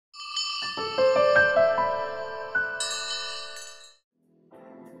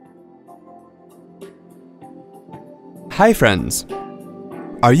Hi friends!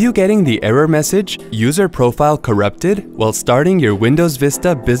 Are you getting the error message, User Profile Corrupted, while starting your Windows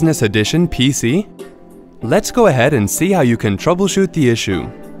Vista Business Edition PC? Let's go ahead and see how you can troubleshoot the issue.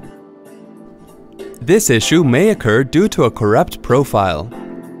 This issue may occur due to a corrupt profile.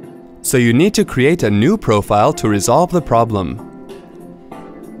 So you need to create a new profile to resolve the problem.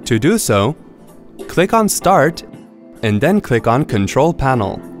 To do so, click on Start and then click on Control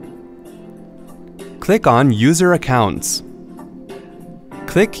Panel. Click on User Accounts.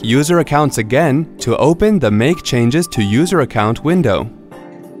 Click User Accounts again to open the Make Changes to User Account window.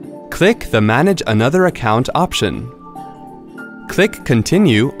 Click the Manage Another Account option. Click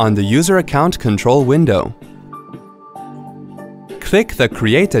Continue on the User Account Control window. Click the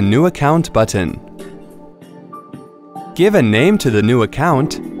Create a New Account button. Give a name to the new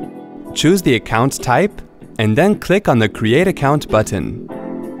account, choose the account type, and then click on the Create Account button.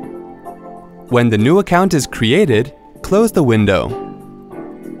 When the new account is created, close the window.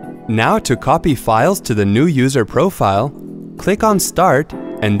 Now to copy files to the new user profile, click on Start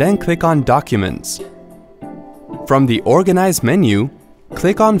and then click on Documents. From the Organize menu,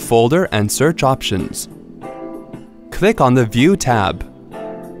 click on Folder and Search options. Click on the View tab.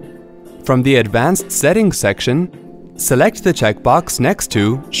 From the Advanced Settings section, select the checkbox next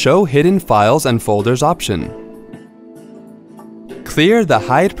to Show Hidden Files and Folders option. Clear the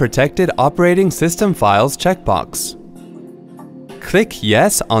Hide Protected Operating System Files checkbox. Click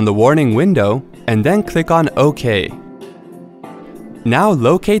Yes on the warning window and then click on OK. Now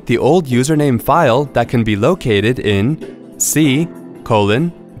locate the old username file that can be located in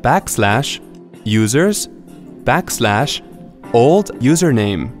C:/users/old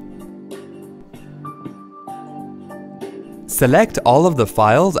username. Select all of the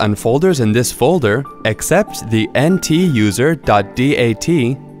files and folders in this folder except the ntuser.dat,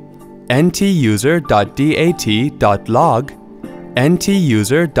 ntuser.dat.log,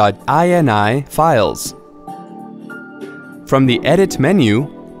 ntuser.ini files. From the Edit menu,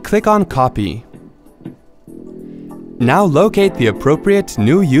 click on Copy. Now locate the appropriate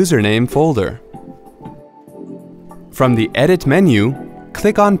new username folder. From the Edit menu,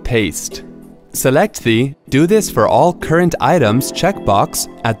 click on Paste. Select the Do this for all current items checkbox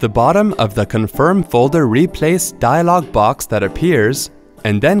at the bottom of the Confirm Folder Replace dialog box that appears,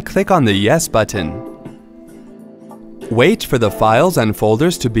 and then click on the Yes button. Wait for the files and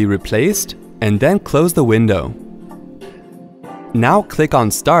folders to be replaced, and then close the window. Now click on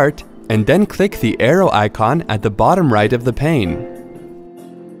Start, and then click the arrow icon at the bottom right of the pane.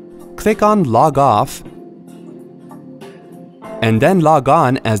 Click on Log Off, and then log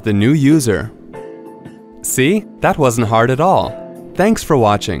on as the new user. See, that wasn't hard at all. Thanks for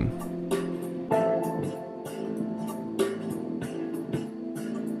watching.